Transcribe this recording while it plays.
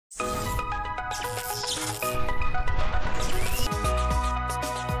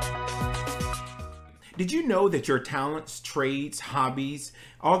Did you know that your talents, trades, hobbies,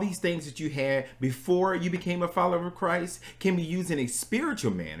 all these things that you had before you became a follower of Christ can be used in a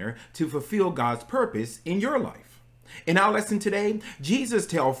spiritual manner to fulfill God's purpose in your life? In our lesson today, Jesus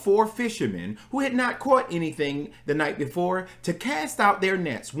tells 4 fishermen who had not caught anything the night before to cast out their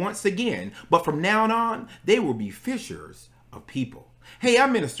nets once again, but from now on, they will be fishers of people. Hey,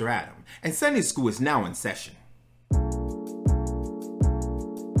 I'm Minister Adam, and Sunday School is now in session.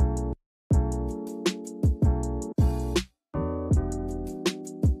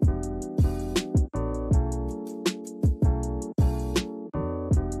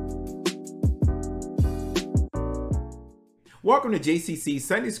 Welcome to JCC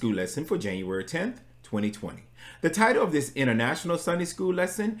Sunday School lesson for January 10th, 2020. The title of this International Sunday School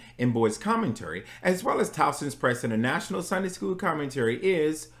lesson in Boyd's commentary, as well as Townsend's Press International Sunday School commentary,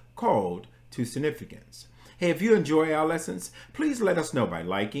 is Called to Significance. Hey, if you enjoy our lessons, please let us know by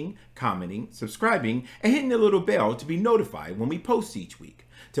liking, commenting, subscribing, and hitting the little bell to be notified when we post each week.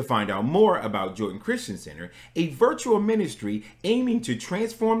 To find out more about Jordan Christian Center, a virtual ministry aiming to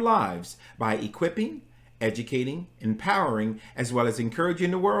transform lives by equipping, educating, empowering, as well as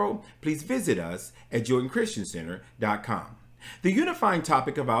encouraging the world, please visit us at jordanchristiancenter.com. The unifying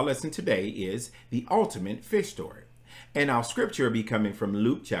topic of our lesson today is the ultimate fish story. And our scripture will be coming from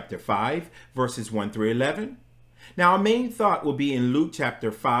Luke chapter 5, verses 1 through 11. Now, our main thought will be in Luke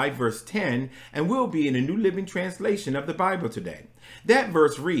chapter 5, verse 10, and will be in the New Living Translation of the Bible today. That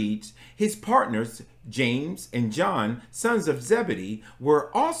verse reads, "His partners, James and John, sons of Zebedee,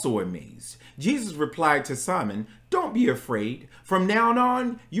 were also amazed. Jesus replied to Simon, 'Don't be afraid. From now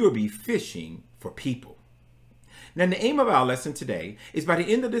on, you will be fishing for people.'" Now, the aim of our lesson today is by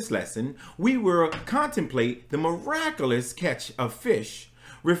the end of this lesson, we will contemplate the miraculous catch of fish,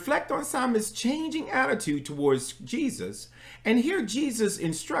 reflect on Simon's changing attitude towards Jesus, and hear Jesus'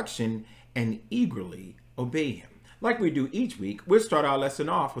 instruction and eagerly obey him. Like we do each week, we'll start our lesson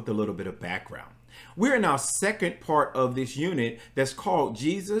off with a little bit of background. We're in our second part of this unit that's called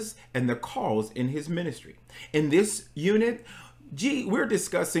Jesus and the Calls in his ministry. In this unit, we're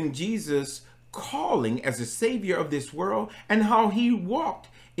discussing Jesus' calling as a savior of this world and how he walked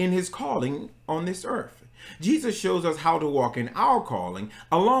in his calling on this earth. Jesus shows us how to walk in our calling,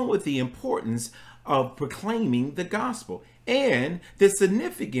 along with the importance of proclaiming the gospel and the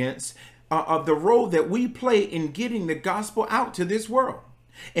significance of the role that we play in getting the gospel out to this world.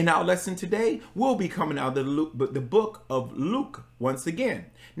 In our lesson today, we'll be coming out of the book of Luke once again.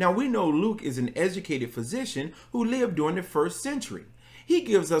 Now, we know Luke is an educated physician who lived during the 1st century. He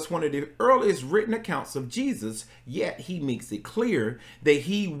gives us one of the earliest written accounts of Jesus, yet he makes it clear that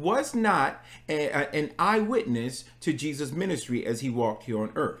he was not an eyewitness to Jesus' ministry as he walked here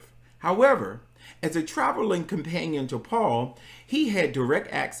on earth. However, as a traveling companion to Paul, he had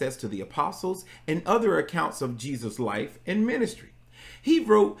direct access to the apostles and other accounts of Jesus' life and ministry. He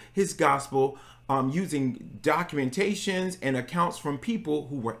wrote his gospel using documentations and accounts from people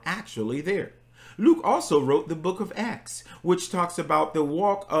who were actually there. Luke also wrote the book of Acts, which talks about the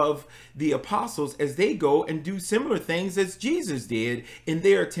walk of the apostles as they go and do similar things as Jesus did in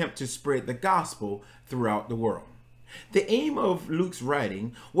their attempt to spread the gospel throughout the world. The aim of Luke's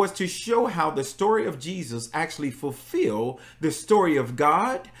writing was to show how the story of Jesus actually fulfilled the story of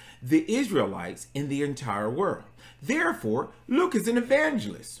God, the Israelites, and the entire world. Therefore, Luke is an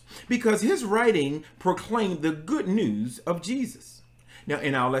evangelist because his writing proclaimed the good news of Jesus. Now,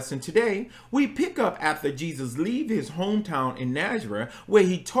 in our lesson today, we pick up after Jesus leaves his hometown in Nazareth, where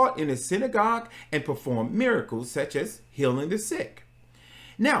he taught in a synagogue and performed miracles such as healing the sick.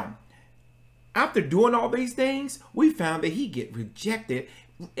 Now, after doing all these things, we found that he get rejected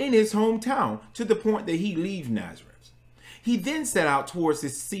in his hometown to the point that he leaves Nazareth. He then set out towards the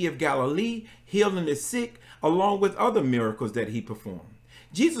Sea of Galilee, healing the sick, along with other miracles that he performed.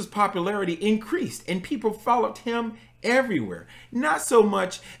 Jesus' popularity increased and people followed him everywhere. Not so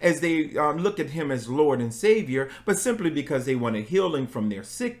much as they looked at him as Lord and Savior, but simply because they wanted healing from their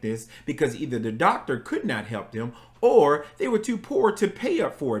sickness, because either the doctor could not help them or they were too poor to pay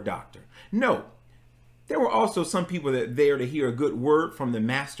up for a doctor. No, there were also some people that there to hear a good word from the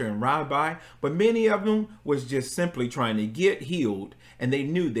master and rabbi, but many of them was just simply trying to get healed, and they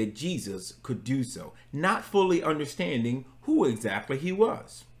knew that Jesus could do so, not fully understanding who exactly he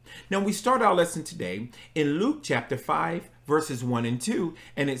was. Now, we start our lesson today in Luke chapter 5, verses 1 and 2,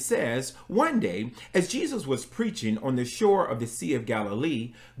 and it says, "One day, as Jesus was preaching on the shore of the Sea of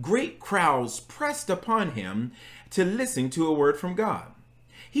Galilee, great crowds pressed upon him to listen to a word from God.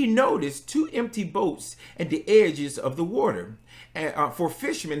 He noticed 2 empty boats at the edges of the water, for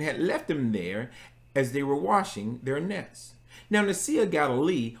fishermen had left them there as they were washing their nets. Now, the Sea of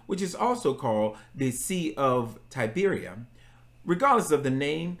Galilee, which is also called the Sea of Tiberia, regardless of the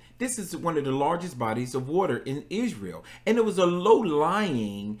name, this is one of the largest bodies of water in Israel. And it was a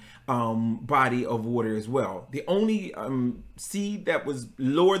low-lying body of water as well. The only sea that was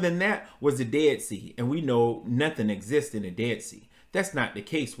lower than that was the Dead Sea. And we know nothing exists in the Dead Sea. That's not the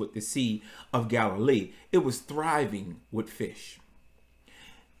case with the Sea of Galilee. It was thriving with fish.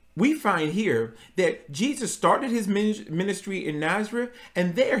 We find here that Jesus started his ministry in Nazareth,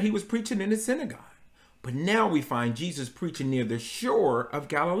 and there he was preaching in the synagogue. But now we find Jesus preaching near the shore of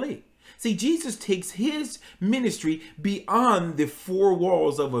Galilee. See, Jesus takes his ministry beyond the four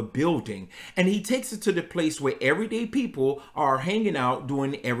walls of a building, and he takes it to the place where everyday people are hanging out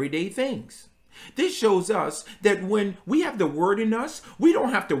doing everyday things. This shows us that when we have the word in us, we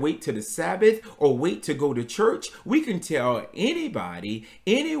don't have to wait to the Sabbath or wait to go to church. We can tell anybody,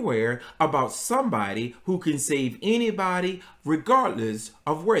 anywhere about somebody who can save anybody, regardless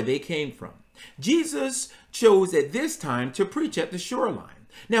of where they came from. Jesus chose at this time to preach at the shoreline.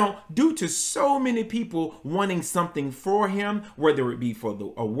 Now, due to so many people wanting something for him, whether it be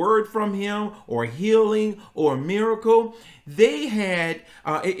for a word from him or healing or a miracle, they had,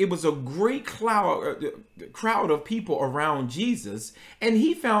 it was a great crowd of people around Jesus. And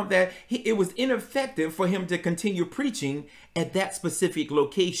he found that it was ineffective for him to continue preaching at that specific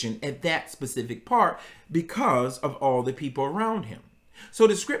location, at that specific part, because of all the people around him. So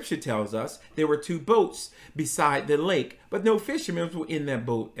the scripture tells us there were two boats beside the lake, but no fishermen were in that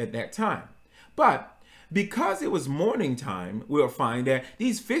boat at that time. But because it was morning time, we'll find that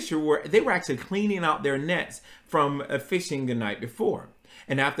these fishers they were actually cleaning out their nets from fishing the night before.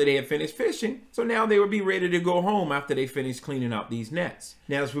 And after they had finished fishing, so now they would be ready to go home after they finished cleaning out these nets.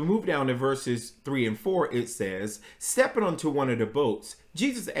 Now, as we move down to verses 3 and 4, it says, stepping onto one of the boats,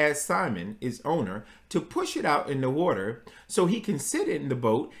 Jesus asked Simon, his owner, to push it out in the water so he can sit in the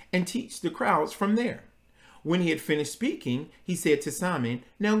boat and teach the crowds from there. When he had finished speaking, he said to Simon,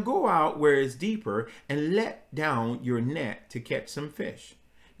 now go out where it's deeper and let down your net to catch some fish.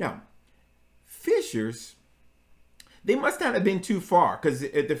 Now, fishers, they must not have been too far, because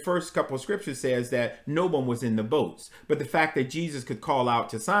the first couple of scriptures says that no one was in the boats. But the fact that Jesus could call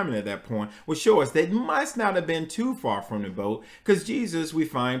out to Simon at that point will show us that it must not have been too far from the boat, because Jesus, we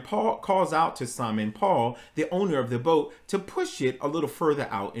find, Paul calls out to Simon, Paul, the owner of the boat, to push it a little further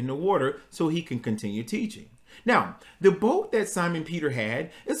out in the water so he can continue teaching. Now, the boat that Simon Peter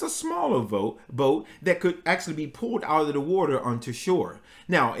had is a smaller boat that could actually be pulled out of the water onto shore.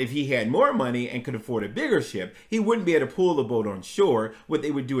 Now, if he had more money and could afford a bigger ship, he wouldn't be able to pull the boat on shore. What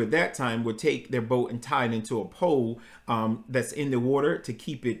they would do at that time would take their boat and tie it into a pole that's in the water to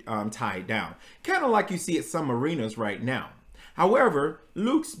keep it tied down. Kind of like you see at some marinas right now. However,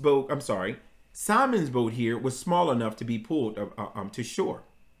 Simon's boat here was small enough to be pulled to shore.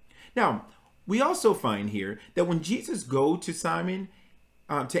 Now, we also find here that when Jesus goes to Simon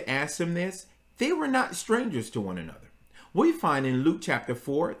to ask him this, they were not strangers to one another. We find in Luke chapter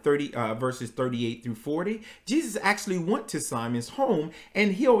 4, verses 38 through 40, Jesus actually went to Simon's home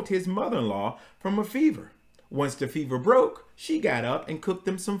and healed his mother-in-law from a fever. Once the fever broke, she got up and cooked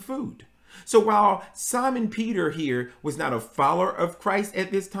them some food. So while Simon Peter here was not a follower of Christ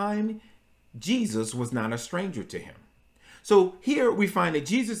at this time, Jesus was not a stranger to him. So here we find that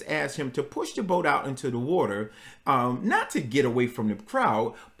Jesus asked him to push the boat out into the water, not to get away from the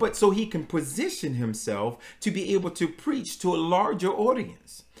crowd, but so he can position himself to be able to preach to a larger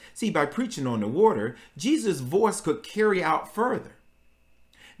audience. See, by preaching on the water, Jesus' voice could carry out further.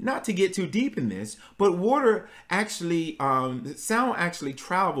 Not to get too deep in this, but water actually, sound actually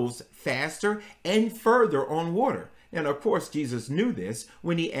travels faster and further on water. And of course, Jesus knew this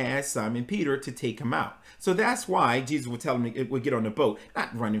when he asked Simon Peter to take him out. So that's why Jesus would tell him it would get on the boat,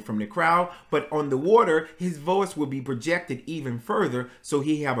 not running from the crowd, but on the water, his voice would be projected even further so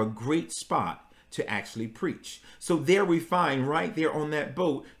he have a great spot to actually preach. So there we find right there on that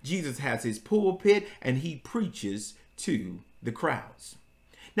boat, Jesus has his pulpit and he preaches to the crowds.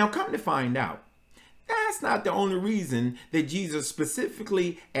 Now, come to find out, that's not the only reason that Jesus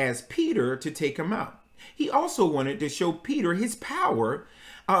specifically asked Peter to take him out. He also wanted to show Peter his power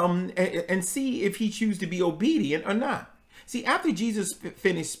and see if he chose to be obedient or not. See, after Jesus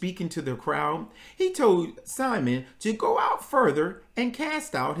finished speaking to the crowd, he told Simon to go out further and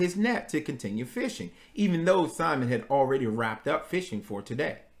cast out his net to continue fishing, even though Simon had already wrapped up fishing for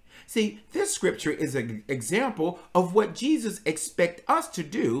today. See, this scripture is an example of what Jesus expects us to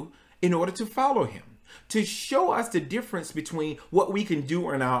do in order to follow him. To show us the difference between what we can do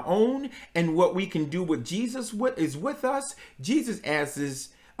on our own and what we can do with Jesus is with us, Jesus asks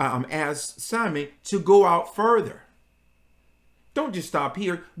Simon to go out further. Don't just stop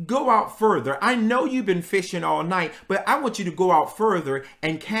here. Go out further. I know you've been fishing all night, but I want you to go out further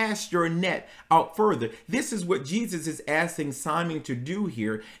and cast your net out further. This is what Jesus is asking Simon to do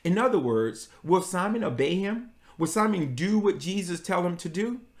here. In other words, will Simon obey him? Will Simon do what Jesus tells him to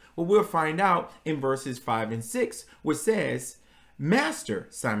do? Well, we'll find out in verses 5 and 6, which says, "Master,"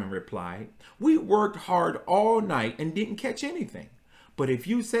 Simon replied, "we worked hard all night and didn't catch anything. But if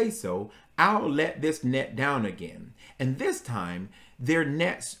you say so, I'll let this net down again." And this time, their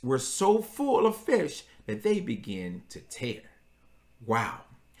nets were so full of fish that they began to tear. Wow.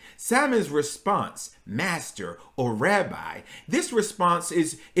 Simon's response, "Master" or "Rabbi," this response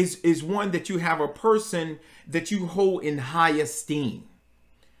is one that you have a person that you hold in high esteem.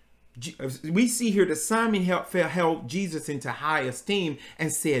 We see here that Simon held Jesus into high esteem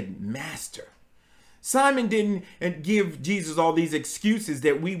and said, "Master." Simon didn't give Jesus all these excuses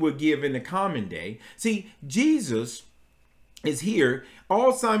that we would give in the common day. See, Jesus is here.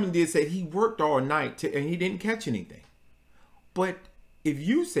 All Simon did say he worked all night and he didn't catch anything. But if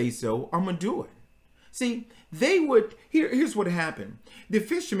you say so, I'm going to do it. See, here's what happened. The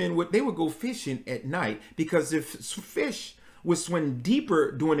fishermen would go fishing at night because if fish would swim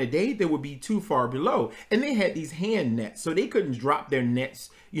deeper during the day, they would be too far below. And they had these hand nets, so they couldn't drop their nets,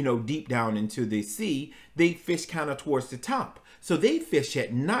 deep down into the sea. They fish kind of towards the top. So they fish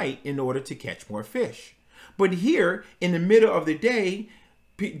at night in order to catch more fish. But here in the middle of the day,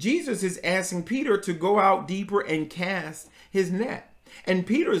 Jesus is asking Peter to go out deeper and cast his net. And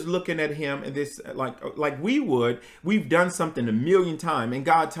Peter is looking at him and this like we've done something 1,000,000 times and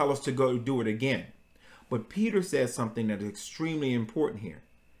God tells us to go do it again. But Peter says something that is extremely important here.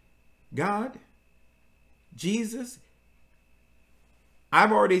 God, Jesus,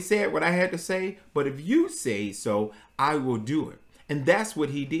 I've already said what I had to say, but if you say so, I will do it. And that's what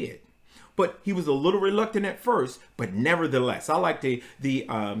he did. But he was a little reluctant at first, but nevertheless, I like the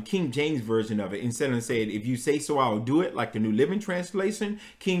King James version of it. Instead of saying, "If you say so, I'll do it," like the New Living Translation,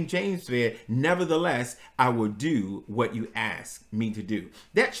 King James said, "Nevertheless, I will do what you ask me to do."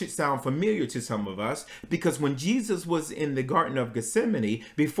 That should sound familiar to some of us, because when Jesus was in the Garden of Gethsemane,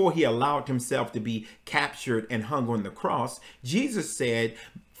 before he allowed himself to be captured and hung on the cross, Jesus said,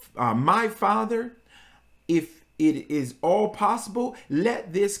 "My Father, if it is all possible,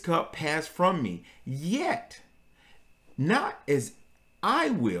 let this cup pass from me. Yet, not as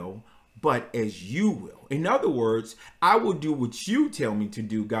I will, but as you will." In other words, I will do what you tell me to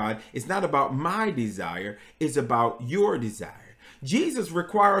do, God. It's not about my desire. It's about your desire. Jesus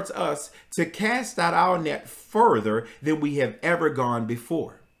requires us to cast out our net further than we have ever gone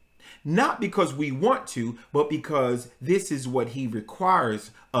before. Not because we want to, but because this is what he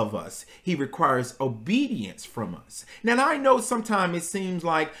requires of us. He requires obedience from us. Now, I know sometimes it seems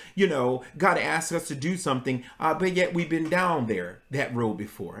like, God asks us to do something, but yet we've been down that road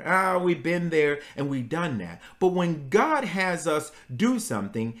before. We've been there and we've done that. But when God has us do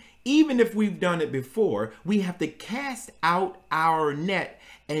something, even if we've done it before, we have to cast out our net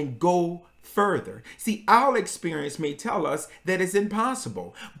and go further. See, our experience may tell us that it's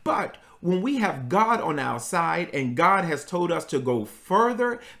impossible, but when we have God on our side and God has told us to go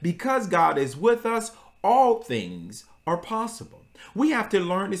further, because God is with us, all things are possible. We have to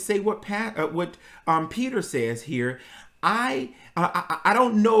learn to say what Peter says here. I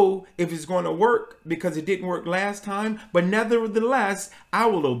don't know if it's going to work because it didn't work last time, but nevertheless, I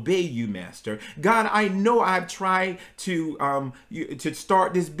will obey you, Master. God, I know I've tried to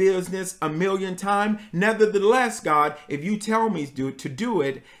start this business 1,000,000 times. Nevertheless, God, if you tell me to do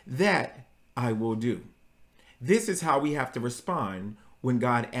it, that I will do. This is how we have to respond when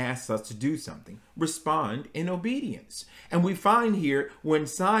God asks us to do something. Respond in obedience. And we find here when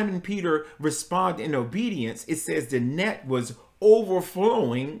Simon Peter responded in obedience, it says the net was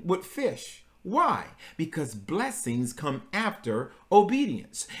overflowing with fish. Why? Because blessings come after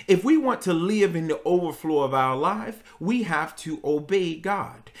obedience. If we want to live in the overflow of our life, we have to obey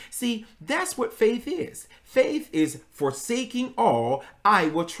God. See, that's what faith is. Faith is forsaking all, I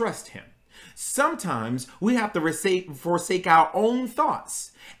will trust him. Sometimes we have to forsake our own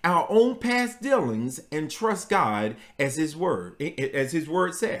thoughts, our own past dealings, and trust God as his word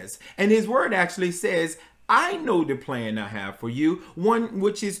says. And his word actually says, "I know the plan I have for you, one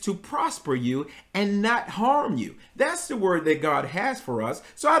which is to prosper you and not harm you." That's the word that God has for us.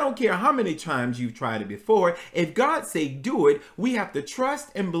 So I don't care how many times you've tried it before. If God say do it, we have to trust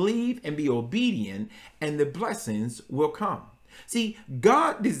and believe and be obedient, and the blessings will come. See,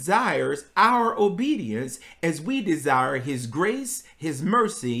 God desires our obedience as we desire his grace, his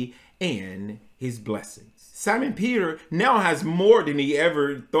mercy, and his blessings. Simon Peter now has more than he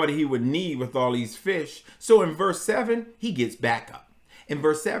ever thought he would need with all these fish. So in verse 7, he gets back up. In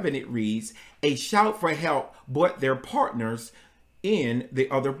verse 7, it reads, a shout for help brought their partners in the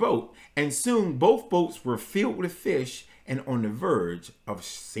other boat, and soon both boats were filled with fish and on the verge of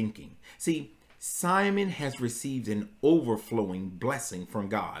sinking. See, Simon has received an overflowing blessing from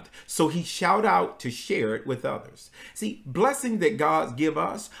God, so he shout out to share it with others. See, blessings that God give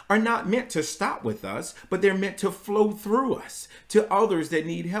us are not meant to stop with us, but they're meant to flow through us to others that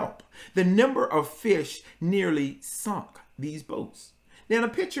need help. The number of fish nearly sunk these boats. Now,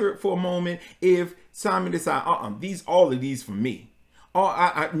 picture for a moment if Simon decided, all of these for me.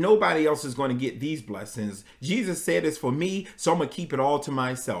 Nobody else is going to get these blessings. Jesus said it's for me, so I'm going to keep it all to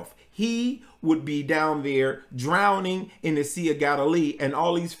myself. He would be down there drowning in the Sea of Galilee, and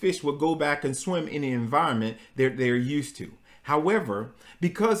all these fish would go back and swim in the environment they're used to. However,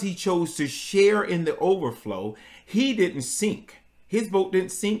 because he chose to share in the overflow, he didn't sink. His boat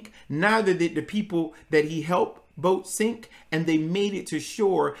didn't sink, neither did the people that he helped boat sink, and they made it to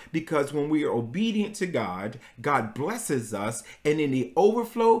shore, because when we are obedient to God, God blesses us, and in the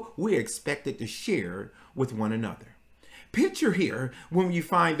overflow, we're expected to share with one another. Picture here when you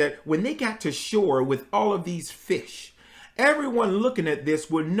find that when they got to shore with all of these fish, everyone looking at this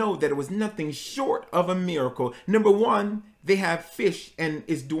would know that it was nothing short of a miracle. Number one, they have fish and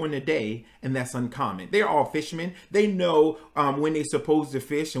it's during the day, and that's uncommon. They're all fishermen. They know when they're supposed to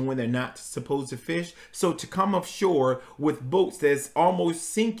fish and when they're not supposed to fish. So to come offshore with boats that's almost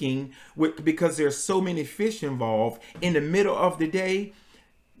sinking because there's so many fish involved in the middle of the day,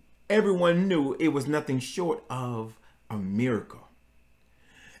 everyone knew it was nothing short of a miracle.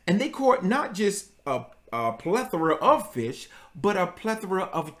 And they caught not just a plethora of fish, but a plethora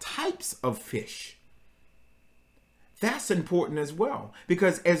of types of fish. That's important as well,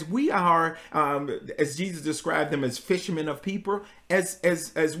 because as we are, as Jesus described them as fishermen of people, as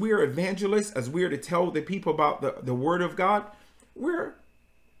we are evangelists, as we are to tell the people about the word of God, we're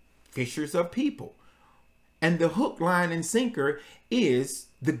fishers of people. And the hook, line, and sinker is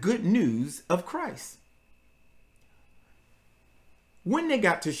the good news of Christ. When they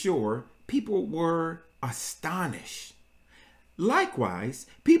got to shore, people were astonished. Likewise,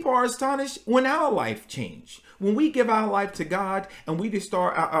 people are astonished when our life change. When we give our life to God and we just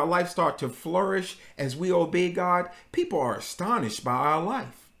our life start to flourish as we obey God, people are astonished by our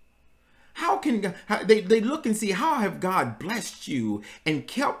life. How can they look and see how have God blessed you and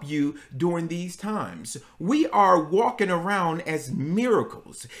kept you during these times? We are walking around as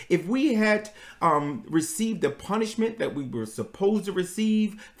miracles. If we had received the punishment that we were supposed to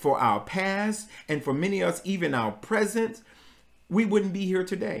receive for our past, and for many of us even our present, we wouldn't be here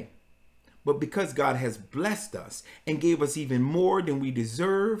today. But because God has blessed us and gave us even more than we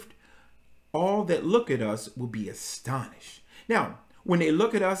deserved, all that look at us will be astonished. Now, when they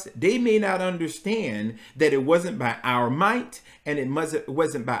look at us, they may not understand that it wasn't by our might and it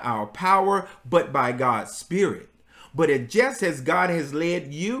wasn't by our power, but by God's Spirit. But just as God has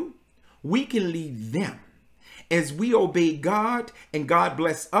led you, we can lead them. As we obey God and God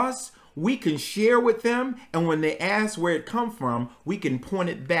bless us, we can share with them, and when they ask where it come from, we can point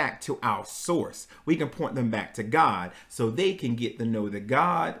it back to our source. We can point them back to God so they can get to know the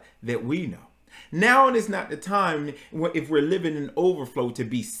God that we know. Now is not the time, if we're living in overflow, to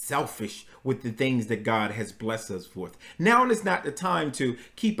be selfish with the things that God has blessed us with. Now is not the time to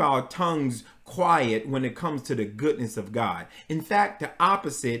keep our tongues quiet when it comes to the goodness of God. In fact, the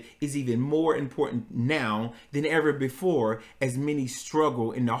opposite is even more important now than ever before, as many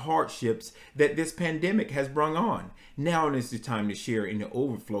struggle in the hardships that this pandemic has brought on. Now is the time to share in the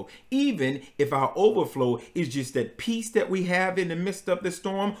overflow, even if our overflow is just that peace that we have in the midst of the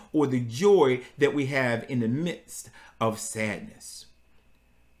storm, or the joy that we have in the midst of sadness.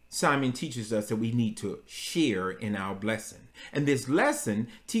 Simon teaches us that we need to share in our blessing. And this lesson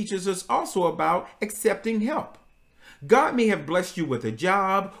teaches us also about accepting help. God may have blessed you with a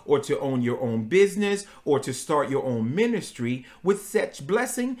job, or to own your own business, or to start your own ministry. With such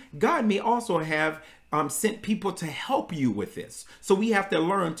blessing, God may also have sent people to help you with this. So we have to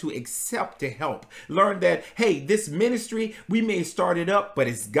learn to accept the help. Learn that, hey, this ministry, we may start it up, but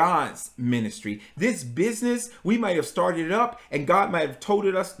it's God's ministry. This business, we might have started it up and God might have told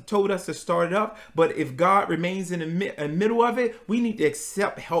us to start it up. But if God remains in the middle of it, we need to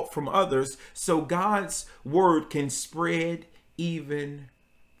accept help from others so God's word can spread even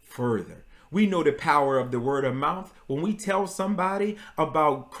further. We know the power of the word of mouth. When we tell somebody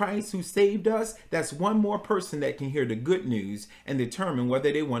about Christ who saved us, that's one more person that can hear the good news and determine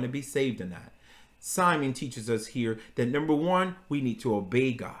whether they want to be saved or not. Simon teaches us here that number one, we need to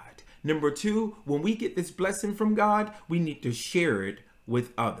obey God. Number two, when we get this blessing from God, we need to share it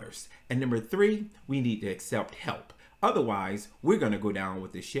with others. And number three, we need to accept help. Otherwise, we're going to go down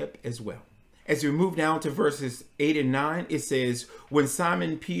with the ship as well. As we move down to verses 8 and 9, it says, when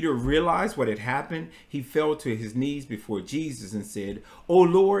Simon Peter realized what had happened, he fell to his knees before Jesus and said, "O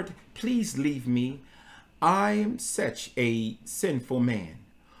Lord, please leave me. I am such a sinful man."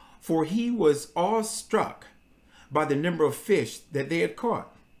 For he was awestruck by the number of fish that they had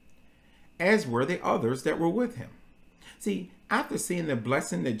caught, as were the others that were with him. See, after seeing the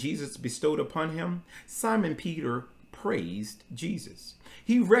blessing that Jesus bestowed upon him, Simon Peter praised Jesus.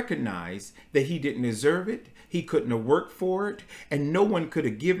 He recognized that he didn't deserve it. He couldn't have worked for it, and no one could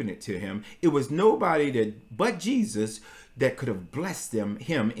have given it to him. It was nobody but Jesus that could have blessed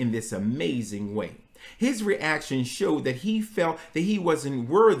him in this amazing way. His reaction showed that he felt that he wasn't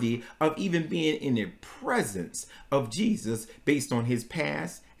worthy of even being in the presence of Jesus based on his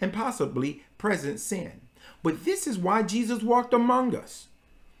past and possibly present sin. But this is why Jesus walked among us.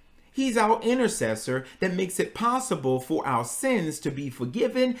 He's our intercessor that makes it possible for our sins to be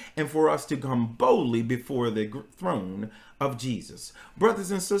forgiven and for us to come boldly before the throne of Jesus.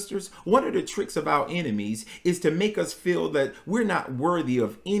 Brothers and sisters, one of the tricks of our enemies is to make us feel that we're not worthy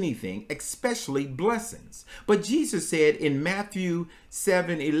of anything, especially blessings. But Jesus said in Matthew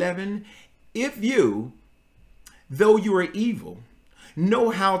 7:11, if you, though you are evil, know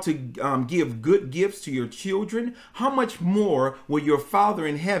how to give good gifts to your children, how much more will your Father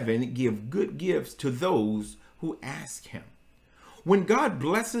in heaven give good gifts to those who ask him? When God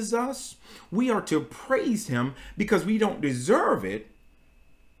blesses us, we are to praise him because we don't deserve it,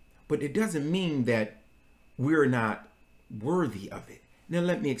 but it doesn't mean that we're not worthy of it. Now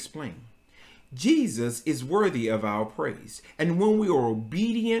let me explain. Jesus is worthy of our praise, and when we are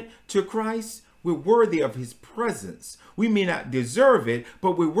obedient to Christ, we're worthy of his presence. We may not deserve it,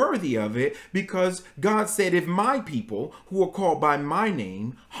 but we're worthy of it because God said, if my people who are called by my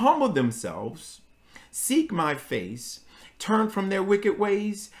name humble themselves, seek my face, turn from their wicked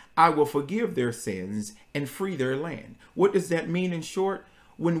ways, I will forgive their sins and free their land. What does that mean in short?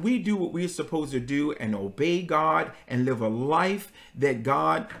 When we do what we're supposed to do and obey God and live a life that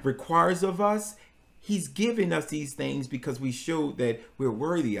God requires of us, he's giving us these things because we show that we're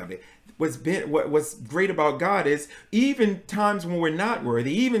worthy of it. What's great about God is even times when we're not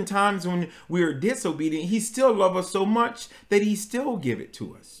worthy, even times when we're disobedient, he still loves us so much that he still give it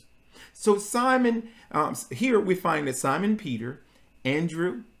to us. So Simon, here we find that Simon Peter,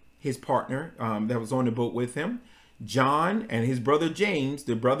 Andrew, his partner that was on the boat with him, John and his brother James,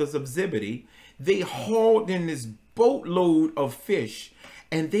 the brothers of Zebedee, they hauled in this boatload of fish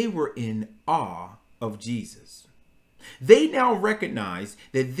and they were in awe of Jesus. They now recognize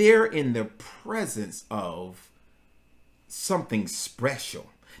that they're in the presence of something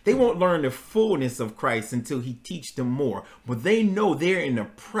special. They won't learn the fullness of Christ until he teaches them more, but they know they're in the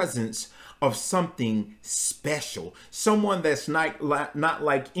presence of something special, someone that's not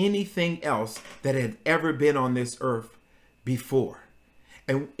like anything else that had ever been on this earth before.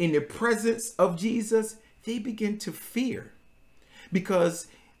 And in the presence of Jesus, they begin to fear because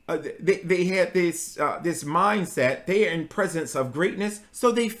they had this mindset. They are in presence of greatness,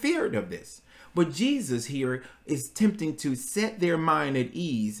 so they feared of this. But Jesus here is attempting to set their mind at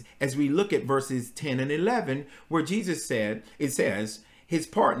ease as we look at verses 10 and 11, where Jesus said, it says, his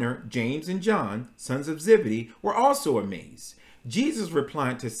partner, James and John, sons of Zebedee, were also amazed. Jesus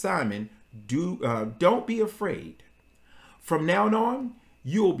replied to Simon, don't be afraid. From now on,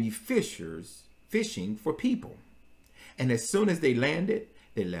 you'll be fishing for people. And as soon as they landed,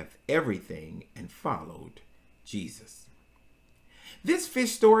 they left everything and followed Jesus. This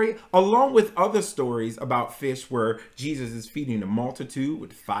fish story, along with other stories about fish where Jesus is feeding a multitude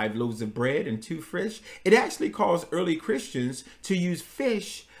with 5 loaves of bread and 2 fish, it actually caused early Christians to use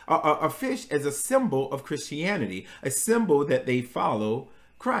a fish as a symbol of Christianity, a symbol that they follow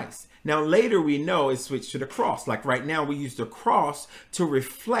Christ. Now later we know it switched to the cross. Like right now we use the cross to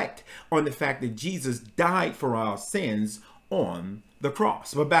reflect on the fact that Jesus died for our sins on the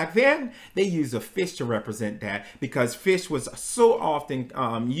cross. But back then they used a fish to represent that because fish was so often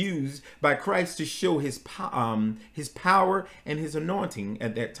used by Christ to show his power and his anointing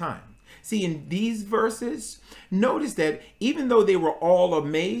at that time. See, in these verses, notice that even though they were all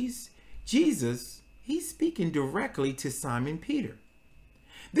amazed, Jesus, he's speaking directly to Simon Peter.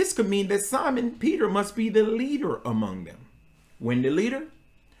 This could mean that Simon Peter must be the leader among them. When the leader,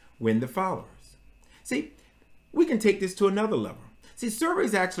 when the followers. See, we can take this to another level. See,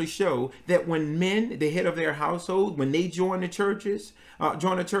 surveys actually show that when men, the head of their household, when they join the churches,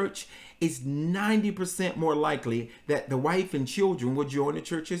 join a church, it's 90% more likely that the wife and children will join the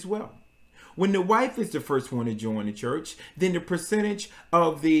church as well. When the wife is the first one to join the church, then the percentage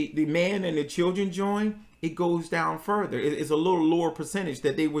of the man and the children join, it goes down further. It's a little lower percentage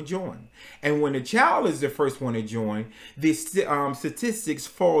that they would join. And when the child is the first one to join, the statistics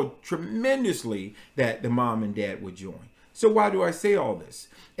fall tremendously that the mom and dad would join. So why do I say all this?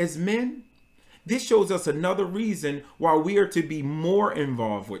 As men, this shows us another reason why we are to be more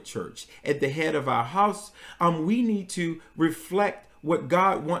involved with church. At the head of our house, we need to reflect what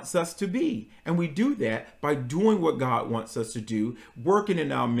God wants us to be. And we do that by doing what God wants us to do, working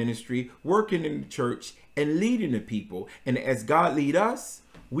in our ministry, working in the church, and leading the people. And as God leads us,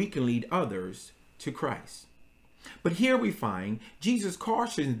 we can lead others to Christ. But here we find Jesus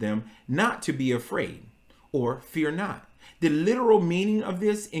cautions them not to be afraid or fear not. The literal meaning of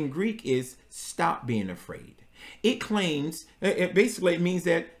this in Greek is stop being afraid. It claims, it basically means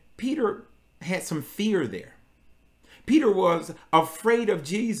that Peter had some fear there. Peter was afraid of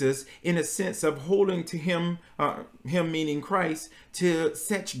Jesus in a sense of holding to him meaning Christ, to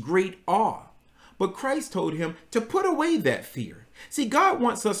such great awe. But Christ told him to put away that fear. See, God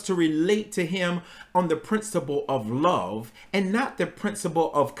wants us to relate to him on the principle of love and not the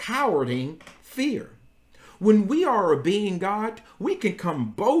principle of cowarding fear. When we are obeying God, we can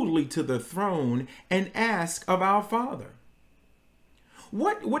come boldly to the throne and ask of our Father.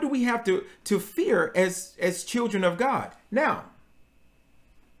 What do we have to fear as children of God? Now,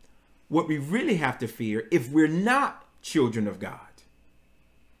 what we really have to fear if we're not children of God,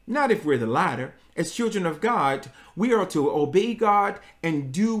 not if we're the latter. As children of God, we are to obey God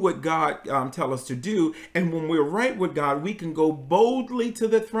and do what God tells us to do. And when we're right with God, we can go boldly to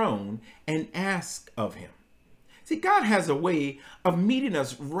the throne and ask of him. See, God has a way of meeting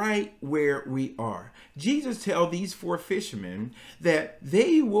us right where we are. Jesus tells these 4 fishermen that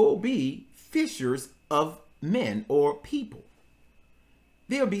they will be fishers of men or people.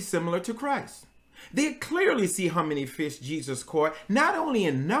 They'll be similar to Christ. They clearly see how many fish Jesus caught, not only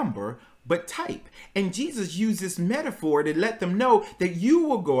in number, but type. And Jesus used this metaphor to let them know that you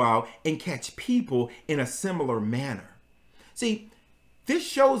will go out and catch people in a similar manner. See, this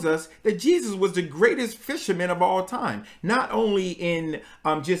shows us that Jesus was the greatest fisherman of all time, not only in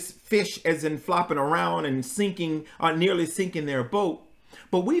just fish as in flopping around and sinking, nearly sinking their boat,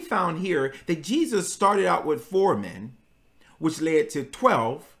 but we found here that Jesus started out with 4 men, which led to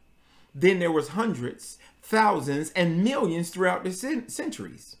 12. Then there was hundreds, thousands, and millions throughout the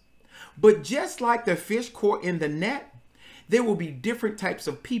centuries. But just like the fish caught in the net, there will be different types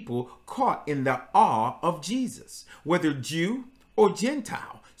of people caught in the awe of Jesus, whether Jew or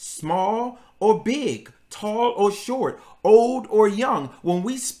Gentile, small or big, tall or short, old or young. When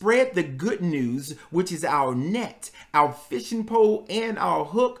we spread the good news, which is our net, our fishing pole, and our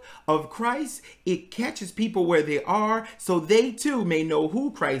hook of Christ, it catches people where they are so they too may know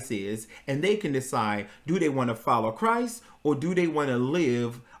who Christ is, and they can decide, do they want to follow Christ or do they want to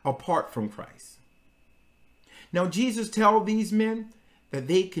live apart from Christ? Now, Jesus tells these men that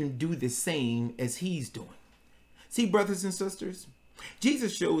they can do the same as he's doing. See, brothers and sisters,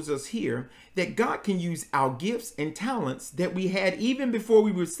 Jesus shows us here that God can use our gifts and talents that we had even before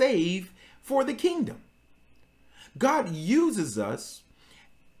we were saved for the kingdom. God uses us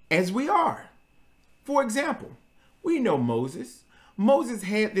as we are. For example, we know Moses. Moses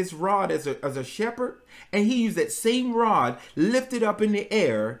had this rod as a shepherd, and he used that same rod lifted up in the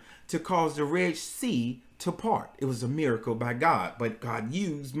air to cause the Red Sea to part. It was a miracle by God, but God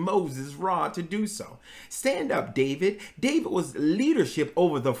used Moses' rod to do so. Stand up, David. David was leadership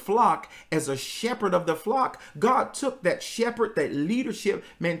over the flock as a shepherd of the flock. God took that shepherd, that leadership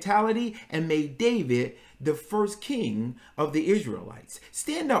mentality, and made David the first king of the Israelites.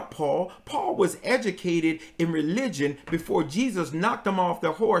 Stand up, Paul. Paul was educated in religion before Jesus knocked him off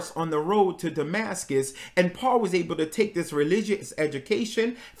the horse on the road to Damascus. And Paul was able to take this religious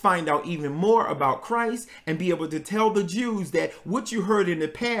education, find out even more about Christ, and be able to tell the Jews that what you heard in the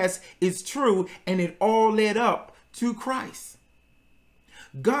past is true, and it all led up to Christ.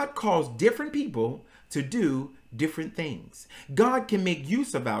 God calls different people to do different things. God can make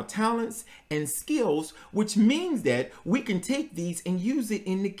use of our talents and skills, which means that we can take these and use it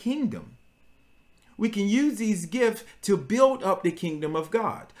in the kingdom. We can use these gifts to build up the kingdom of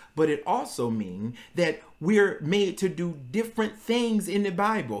God, but it also means that we're made to do different things in the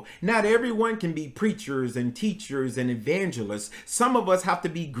Bible. Not everyone can be preachers and teachers and evangelists. Some of us have to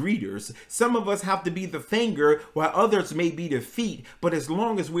be greeters. Some of us have to be the finger while others may be the feet. But as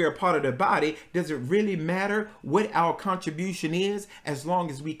long as we are part of the body, does it really matter what our contribution is as long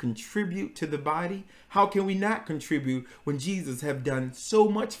as we contribute to the body? How can we not contribute when Jesus have done so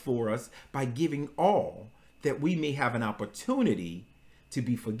much for us by giving all, that we may have an opportunity to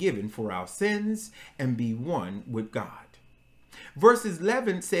be forgiven for our sins and be one with God? Verses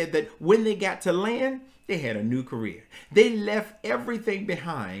 11 said that when they got to land, they had a new career. They left everything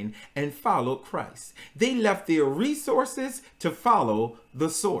behind and followed Christ. They left their resources to follow the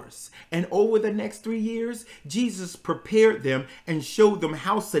source. And over the next 3 years, Jesus prepared them and showed them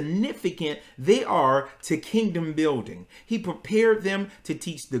how significant they are to kingdom building. He prepared them to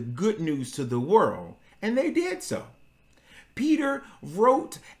teach the good news to the world, and they did so. Peter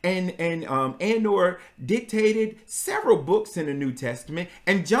wrote and/or dictated several books in the New Testament,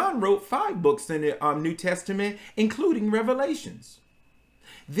 and John wrote 5 books in the New Testament, including Revelations.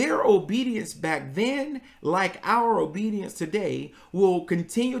 Their obedience back then, like our obedience today, will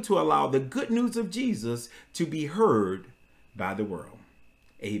continue to allow the good news of Jesus to be heard by the world.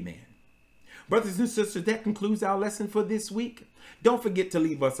 Amen. Brothers and sisters, that concludes our lesson for this week. Don't forget to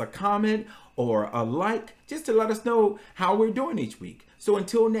leave us a comment or a like just to let us know how we're doing each week. So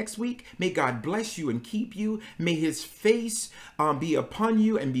until next week, may God bless you and keep you. May his face be upon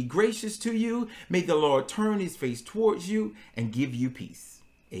you and be gracious to you. May the Lord turn his face towards you and give you peace.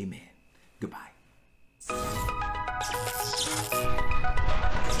 Amen. Goodbye.